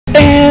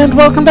And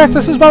welcome back.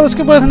 This is World of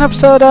Goo with an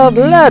episode of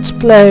Let's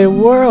Play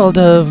World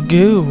of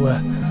Goo.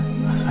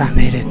 I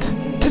made it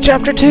to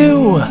Chapter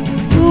 2,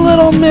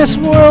 Little Miss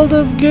World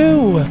of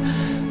Goo.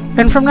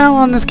 And from now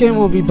on, this game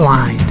will be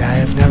blind. I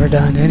have never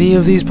done any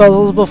of these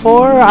puzzles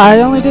before.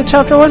 I only did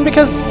Chapter 1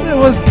 because it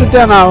was the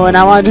demo, and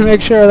I wanted to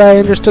make sure that I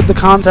understood the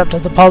concept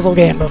of the puzzle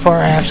game before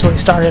I actually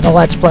started a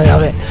Let's Play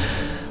of it.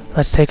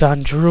 Let's take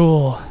on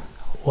Drool.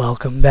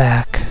 Welcome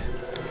back.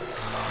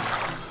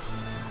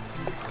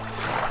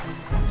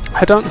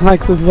 I don't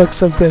like the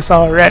looks of this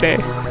already.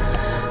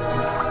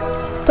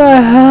 What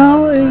the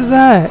hell is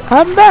that?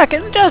 I'm back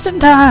and just in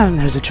time!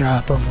 There's a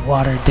drop of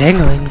water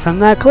dangling from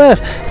that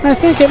cliff, and I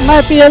think it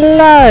might be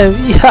alive.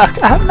 Yuck,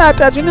 I'm not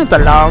touching it. The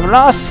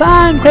long-lost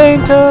sign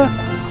painter!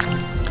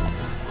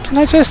 Can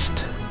I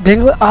just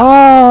dangle it?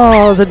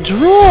 Oh, the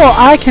drool!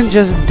 I can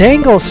just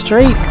dangle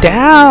straight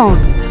down!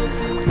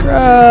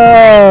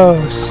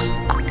 Gross!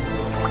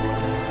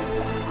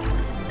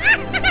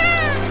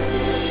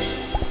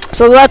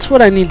 So that's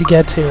what I need to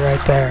get to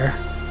right there.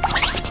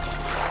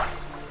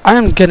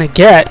 I'm gonna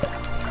get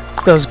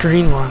those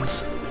green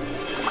ones.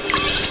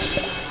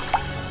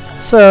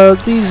 So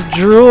these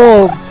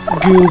drool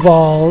goo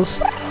balls.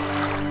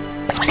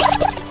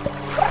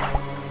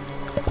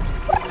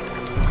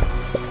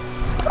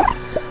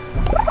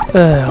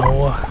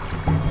 Ew.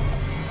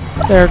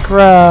 They're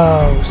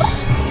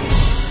gross.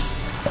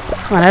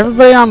 Come on,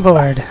 everybody on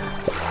board.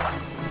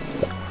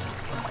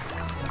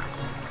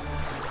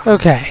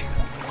 Okay.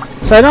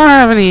 So I don't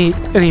have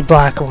any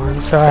black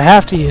ones, so I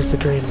have to use the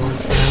green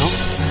ones now.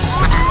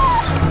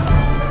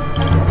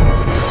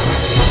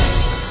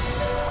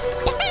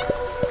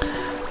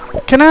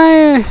 Can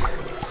I...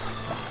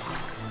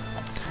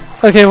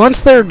 Okay,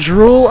 once they're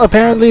drool,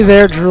 apparently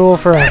they're drool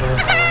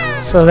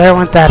forever. So there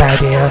went that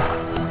idea.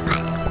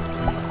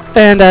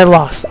 And I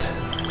lost.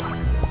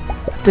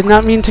 Did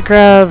not mean to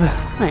grab...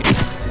 Wait.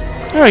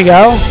 There we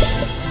go.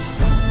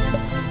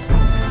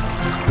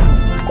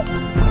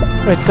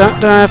 Wait,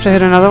 don't I have to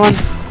hit another one?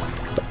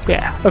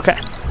 Yeah, okay.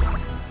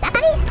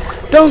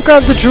 Don't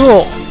grab the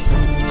drool.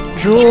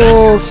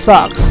 Drool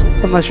sucks.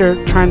 Unless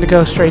you're trying to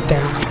go straight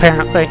down,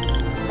 apparently.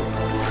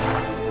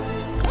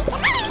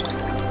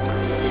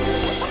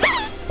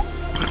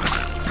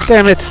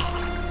 Damn it!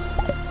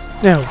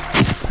 No,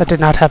 that did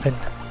not happen.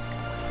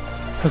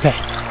 Okay.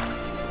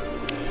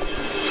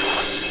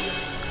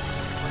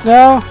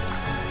 No.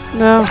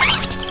 No.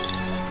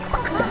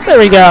 There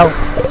we go.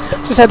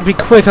 Just had to be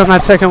quick on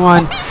that second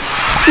one.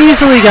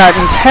 Easily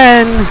gotten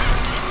 10.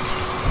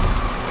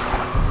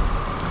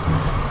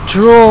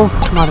 Drool,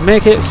 come on,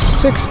 make it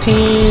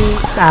 16.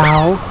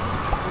 Ow.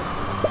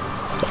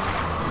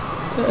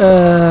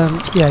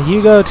 Yeah,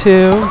 you go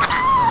too.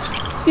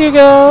 You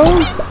go.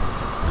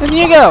 And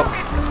you go.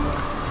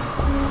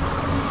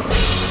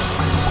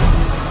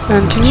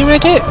 And can you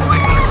make it?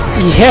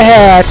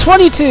 Yeah,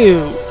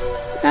 22.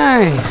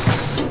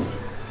 Nice.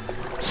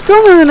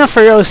 Still not enough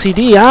for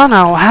OCD. I don't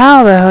know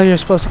how the hell you're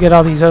supposed to get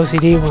all these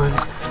OCD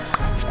ones.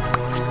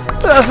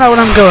 But that's not what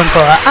I'm going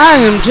for. I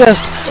am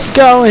just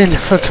going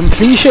for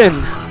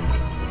completion.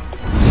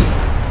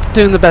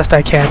 Doing the best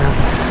I can.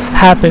 I'm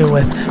happy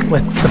with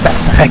the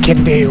best that I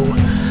can do.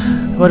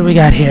 What do we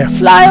got here?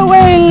 Fly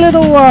away,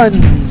 little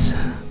ones!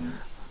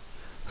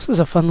 This is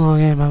a fun little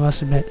game, I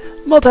must admit.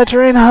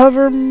 Multi-terrain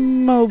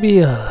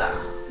hovermobile.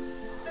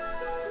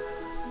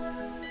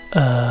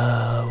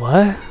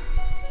 What?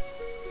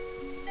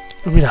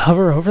 Want me to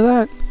hover over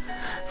that?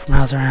 For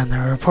miles around,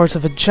 there are reports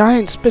of a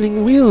giant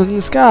spinning wheel in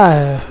the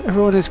sky.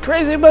 Everyone is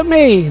crazy but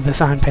me, the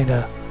sign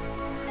painter.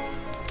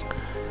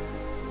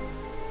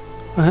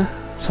 What?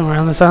 Somewhere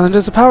on this island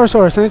is a power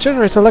source, and it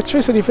generates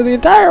electricity for the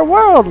entire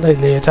world.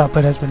 Lately, its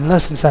output has been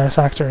less than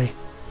satisfactory.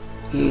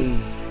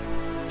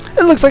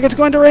 It looks like it's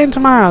going to rain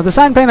tomorrow. The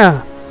sign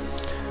painter.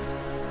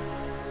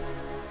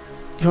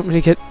 You want me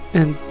to get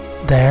in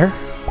there?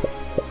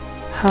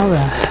 How the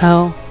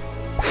hell?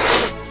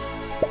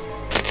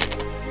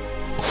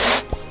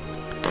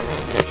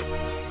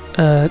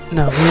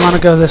 No, we want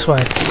to go this way.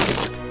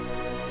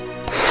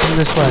 And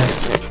this way.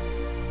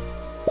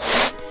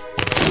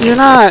 You're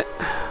not...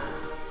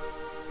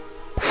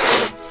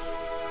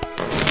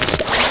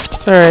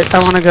 Alright, I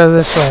want to go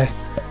this way.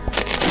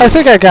 I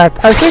think I got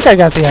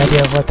the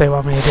idea of what they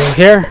want me to do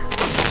here.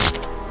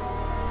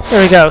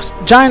 There we go.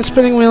 Giant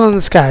spinning wheel in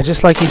the sky,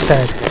 just like he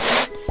said.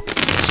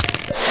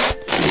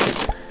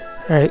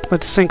 Alright,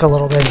 let's sink a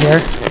little bit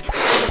here.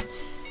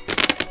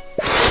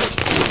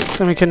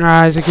 Then we can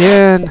rise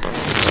again.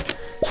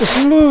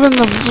 Just moving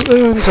the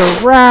balloons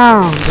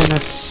around in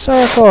a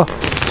circle.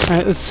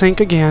 Alright, let's sink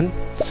again.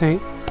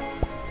 Sink.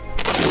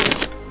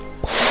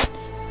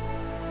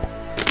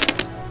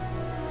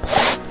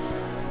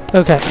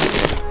 Okay.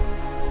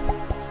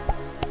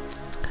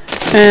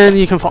 And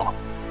you can fall.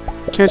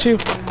 Can't you?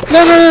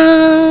 No, no,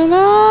 no, no, no,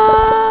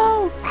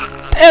 no!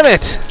 Damn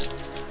it!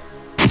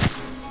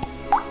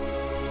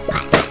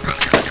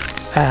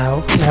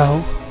 Ow,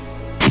 no.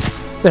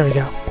 There we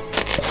go.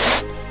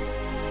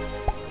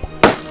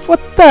 What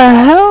the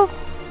hell?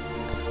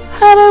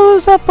 How did I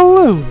lose that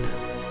balloon?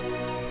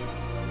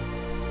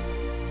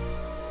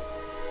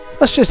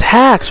 That's just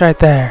hacks right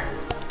there.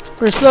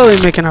 We're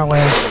slowly making our way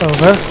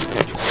over.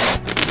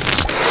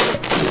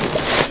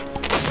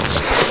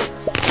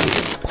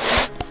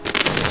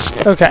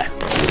 Okay.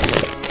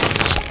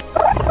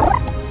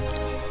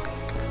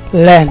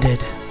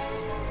 Landed.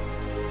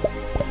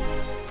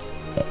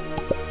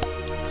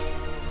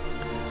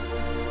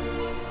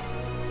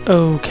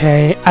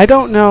 Okay, I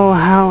don't know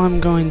how I'm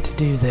going to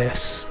do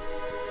this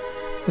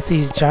with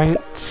these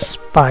giant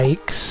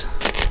spikes.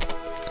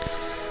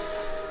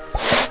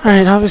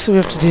 Alright, obviously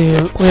we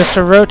have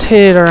to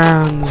rotate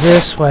around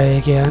this way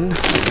again.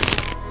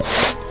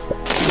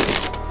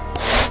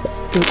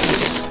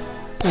 Oops.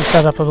 Messed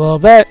that up a little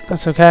bit.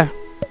 That's okay.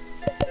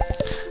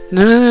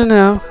 No, no, no,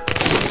 no.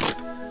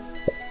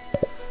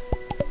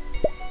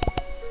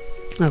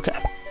 Okay.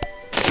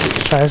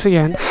 Let's try this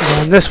again.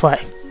 Going this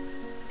way.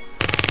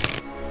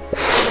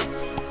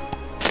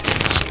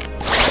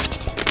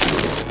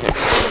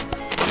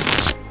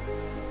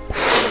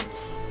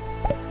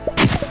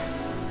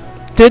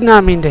 Did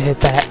not mean to hit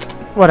that.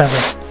 Whatever.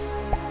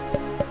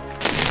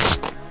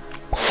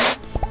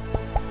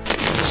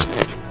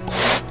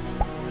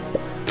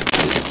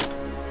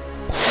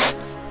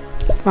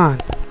 Come on.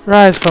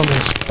 Rise for me.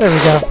 There we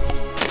go.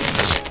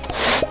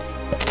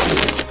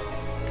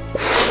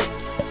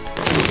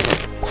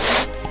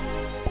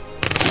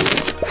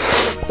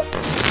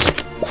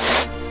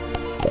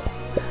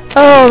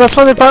 Oh, that's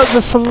why they brought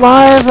the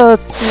saliva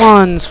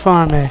ones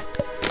for me.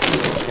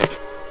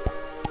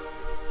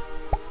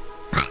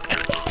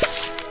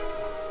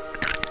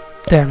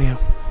 Damn you.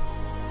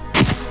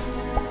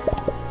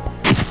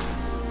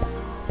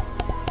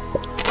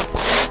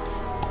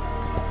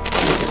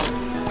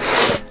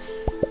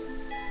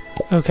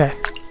 Okay.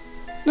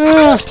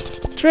 No!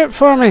 Trip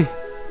for me!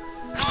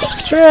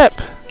 Trip!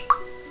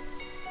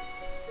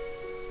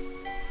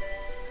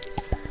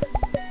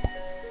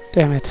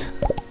 Damn it.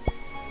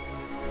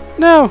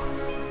 No!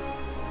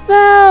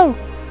 No!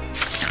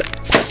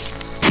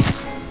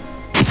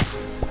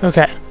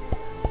 Okay.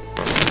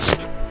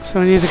 So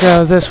we need to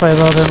go this way a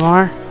little bit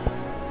more.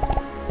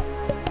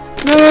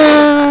 No, no,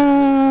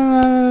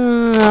 no,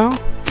 no, no, no.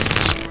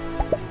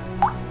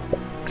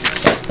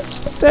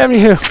 Damn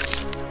you!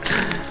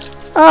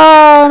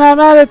 Oh, and I'm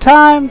out of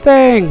time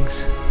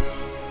things!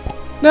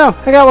 No,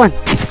 I got one!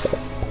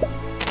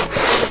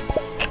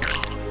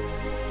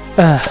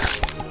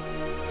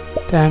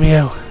 Damn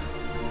you.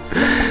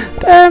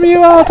 Damn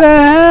you all to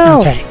hell!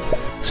 Okay,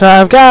 so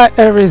I've got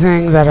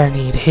everything that I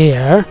need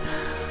here.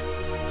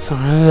 So,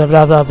 blah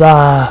blah blah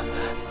blah.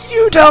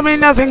 You tell me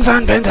nothing's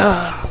on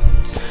Penta!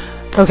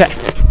 Okay.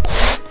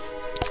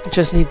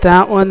 Just need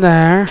that one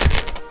there.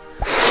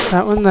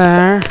 That one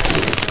there.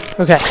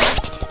 Okay.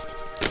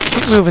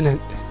 Keep moving it.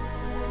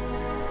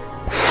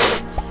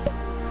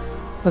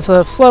 Let's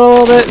let it float a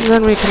little bit, and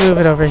then we can move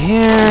it over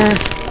here.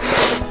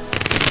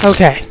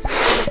 Okay.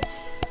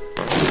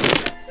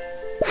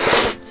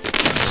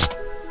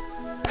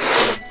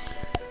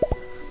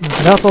 Move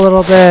it up a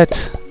little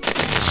bit.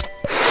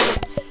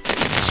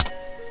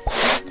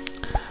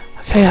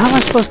 Okay, how am I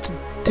supposed to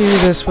do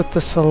this with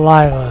the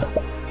saliva?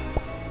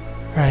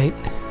 Right.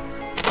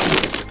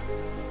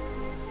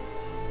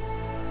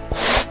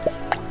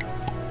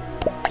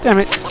 Damn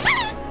it.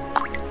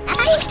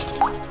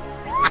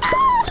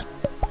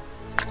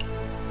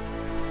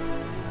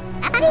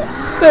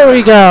 There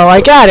we go.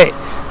 I got it.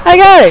 I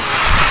got it.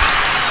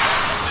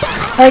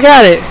 I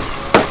got it.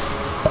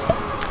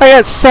 I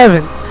got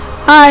 7.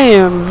 I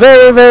am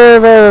very, very,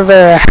 very,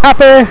 very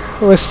happy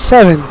with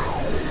 7.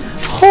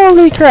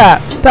 Holy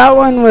crap. That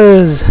one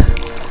was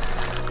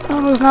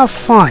not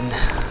fun.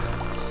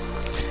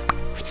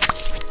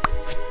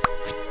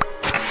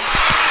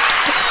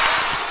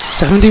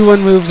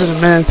 "71 moves in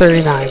a minute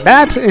 39.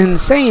 That's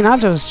insane. I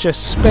was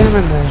just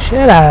spamming the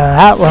shit out of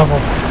that level.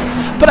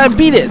 But I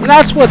beat it, and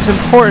that's what's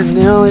important.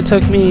 It only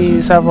took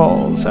me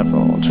several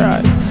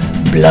tries.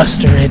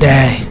 Blustery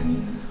day.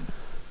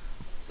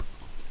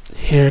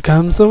 Here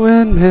comes the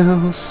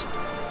windmills.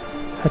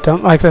 I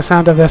don't like the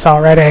sound of this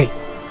already.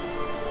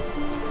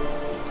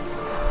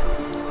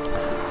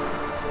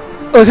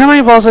 Look how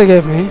many balls they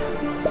gave me.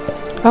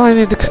 I only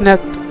need to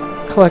collect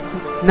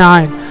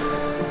 9.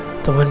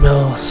 The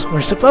windmills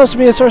were supposed to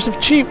be a source of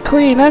cheap,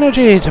 clean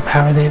energy to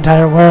power the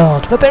entire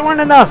world, but they weren't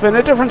enough, and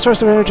a different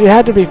source of energy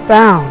had to be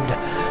found.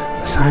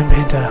 The sign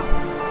Penta.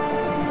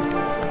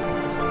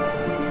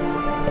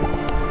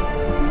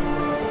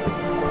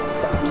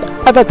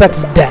 I bet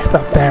that's death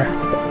up there.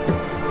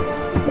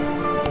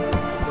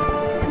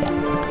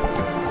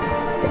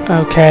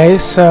 Okay,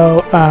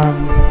 so,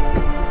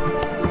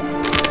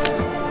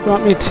 you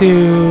want me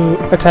to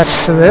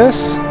attach to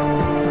this?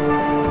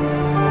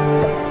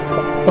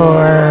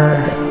 Or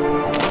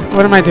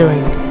what am I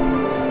doing?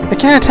 I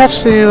can't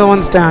attach to the other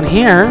ones down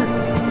here.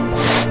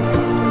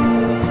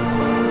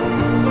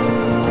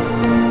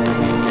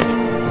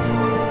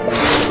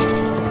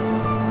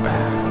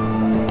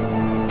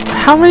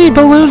 How many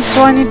balloons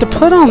do I need to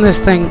put on this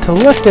thing to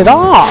lift it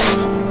off?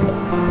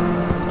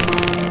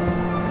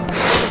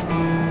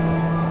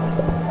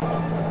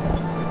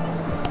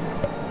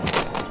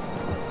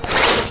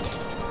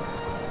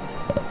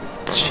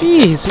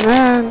 Jeez,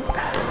 man.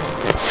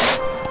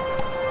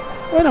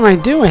 What am I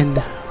doing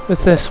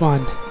with this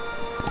one?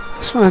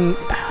 This one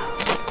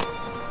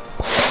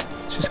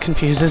just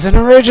confuses and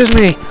enrages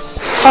me.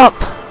 Up!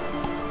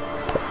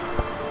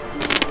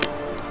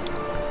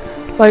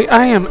 Like,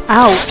 I am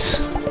out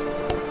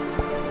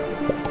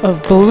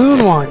of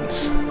balloon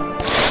ones.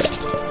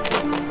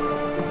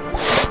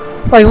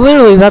 Like,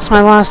 literally, that's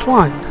my last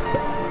one.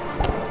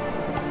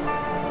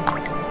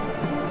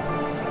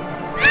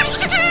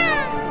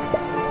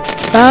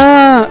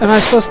 Ah, am I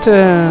supposed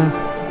to...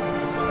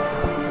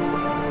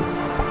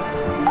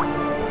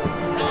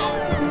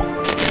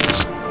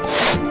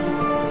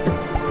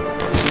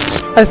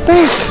 I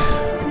think...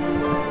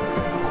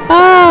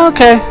 Ah,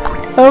 okay.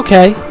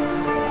 Okay.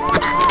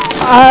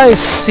 I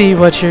see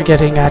what you're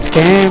getting at,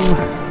 game.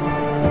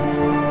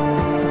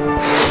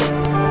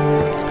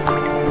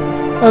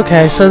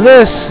 Okay, so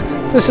this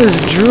is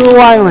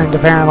Drool Island,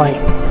 apparently.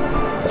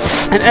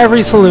 And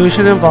every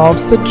solution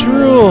involves the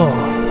drool.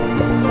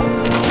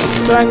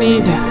 Do I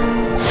need...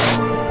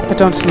 I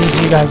don't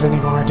need you guys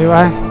anymore, do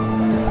I?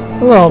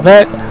 A little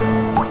bit.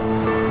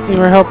 You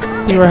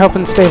were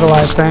helping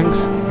stabilize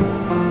things.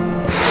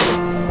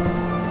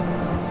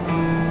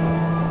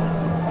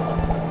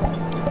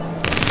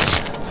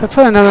 If I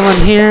put another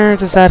one here,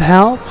 does that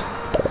help?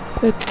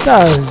 It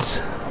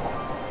does.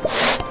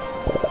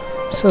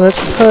 So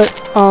let's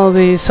put all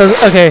these... So,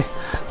 okay,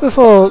 this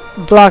little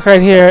block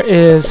right here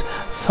is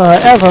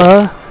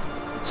forever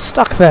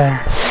stuck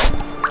there.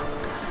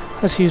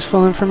 That's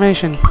useful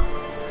information.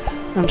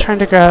 I'm trying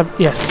to grab...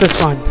 Yes, this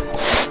one.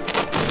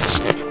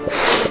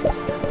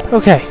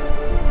 Okay.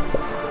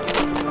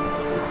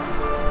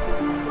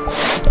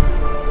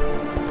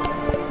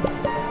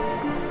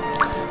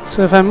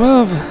 So if I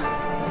move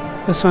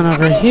this one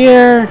over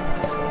here,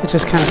 it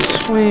just kind of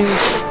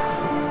swings.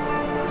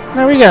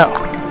 There we go.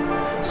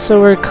 So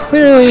we're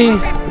clearly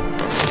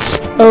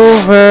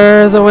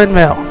over the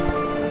windmill.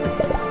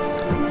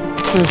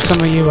 Let's move some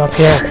of you up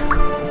here.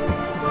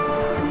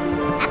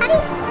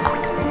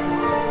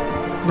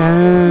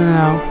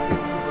 No.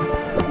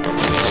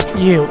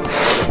 You.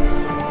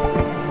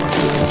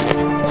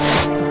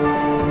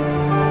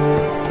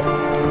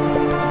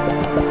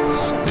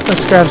 So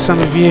let's grab some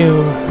of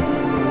you.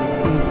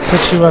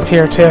 Put you up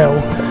here too.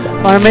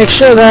 I want to make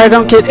sure that I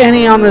don't get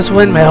any on this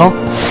windmill,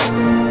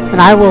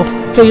 and I will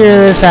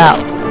figure this out.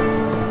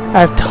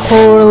 I've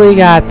totally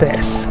got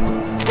this,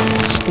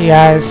 you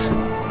guys.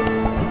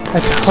 I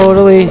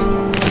totally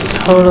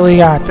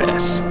got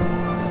this.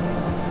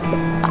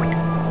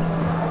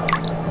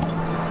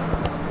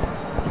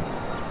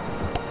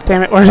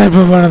 Damn it, where did I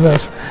put one of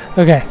those?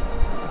 Okay.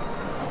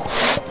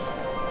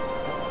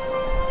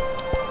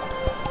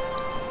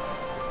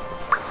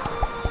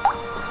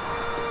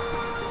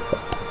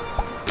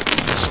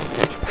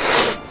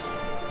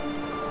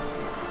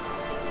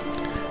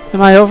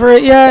 Am I over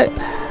it yet?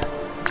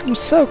 I'm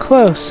so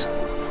close.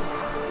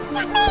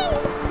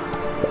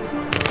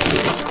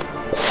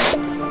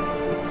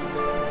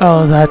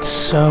 Oh, that's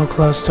so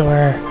close to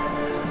where...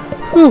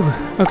 Whew,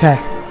 okay.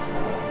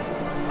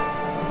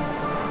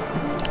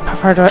 How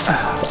far do I...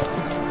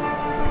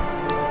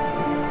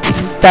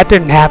 That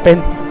didn't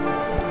happen.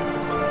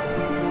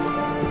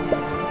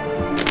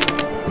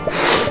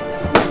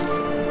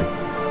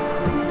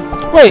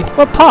 Wait,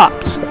 what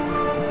popped?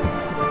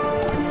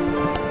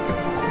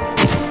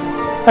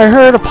 I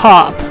heard a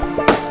pop.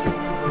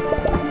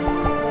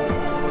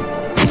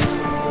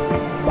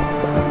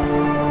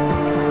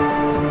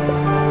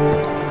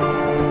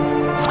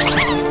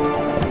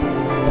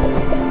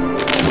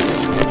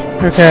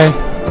 Okay.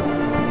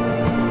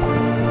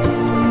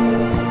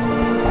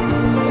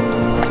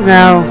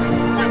 Now,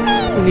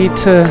 we need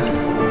to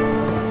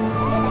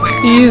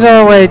ease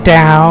our way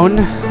down.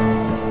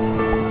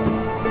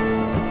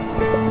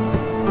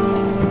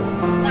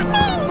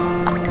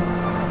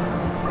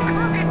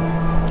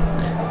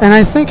 And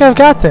I think I've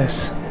got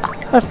this.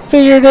 I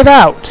figured it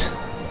out.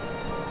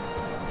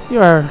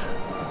 You are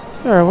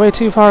way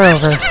too far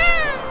over.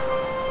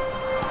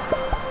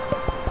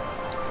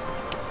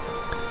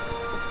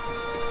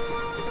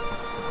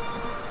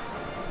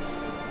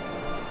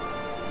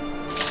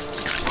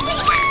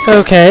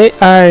 Okay,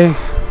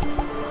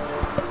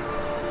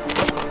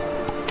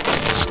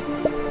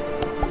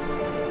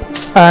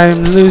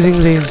 I'm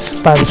losing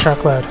these by the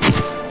truckload.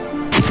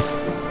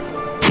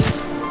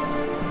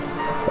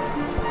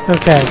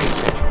 Okay.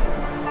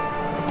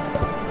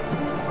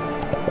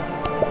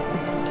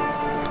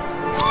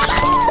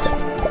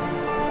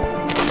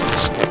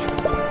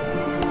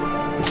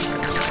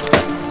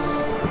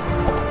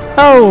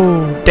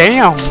 Oh,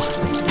 damn.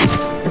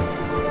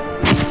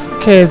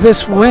 Okay,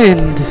 this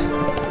wind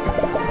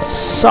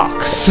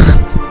sucks.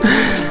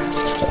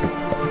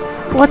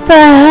 What the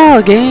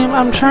hell, game?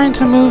 I'm trying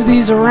to move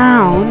these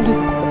around.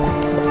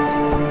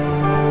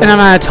 And I'm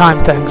out of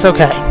time things.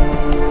 Okay.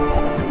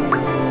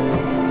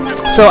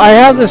 So I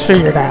have this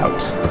figured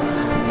out.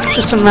 It's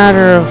just a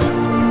matter of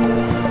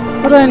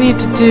what I need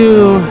to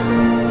do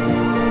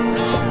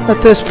at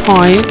this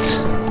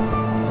point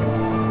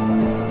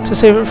to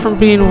save it from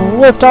being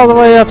whipped all the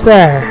way up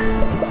there.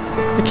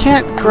 I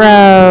can't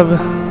grab...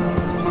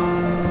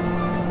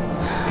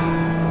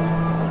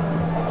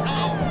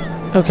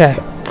 Okay.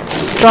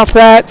 Drop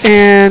that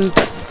and...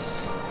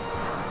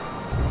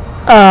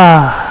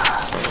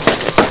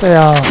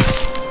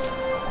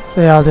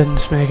 They all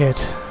didn't make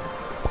it.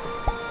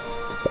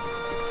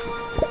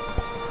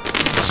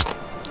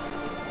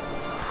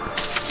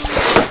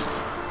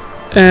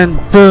 And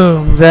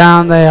boom,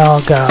 down they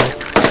all go.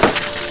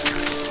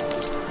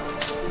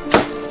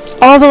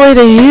 All the way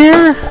to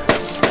here?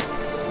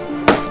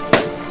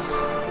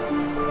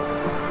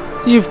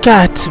 You've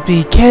got to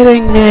be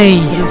kidding me!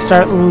 And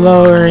start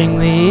lowering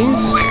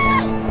these.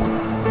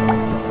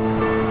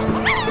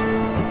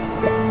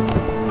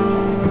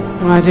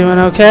 Am I doing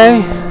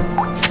okay?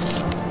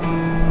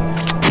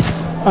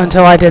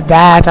 Until I did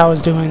that, I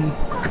was doing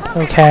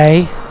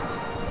okay.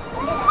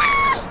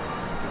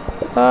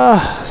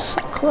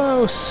 So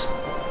close.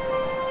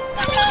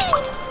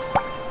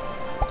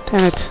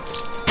 Damn it.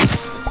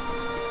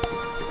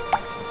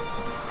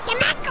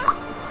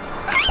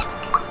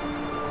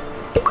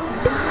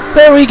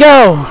 There we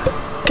go!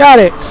 Got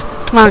it!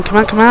 Come on, come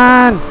on, come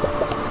on!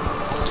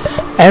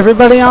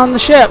 Everybody on the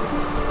ship!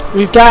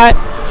 We've got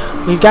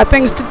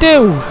things to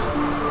do!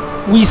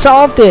 We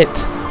solved it!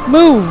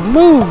 Move,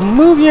 move,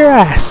 move your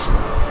ass!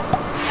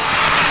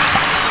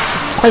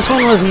 This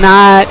one was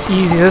not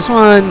easy. This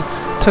one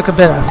took a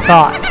bit of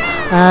thought.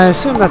 And I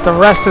assume that the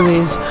rest of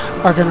these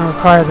are going to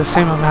require the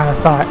same amount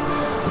of thought.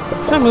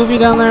 Can I move you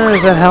down there, or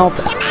does that help?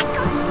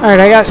 Alright,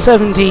 I got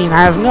 17.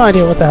 I have no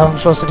idea what the hell I'm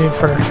supposed to do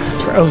for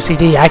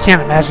OCD. I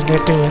can't imagine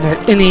it doing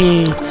it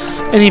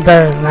any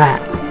better than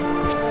that.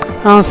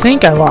 I don't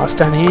think I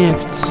lost any.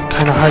 It's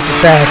kind of hard to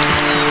say.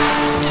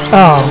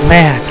 Oh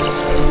man,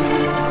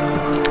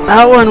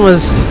 that one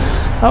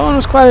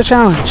was quite a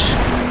challenge.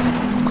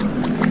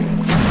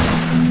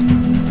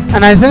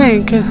 And I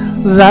think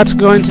that's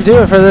going to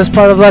do it for this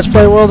part of Let's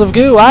Play World of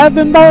Goo. I've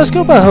been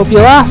Bioscopa. Hope you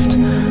laughed.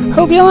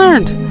 Hope you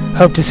learned.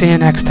 Hope to see you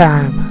next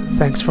time.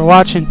 Thanks for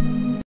watching.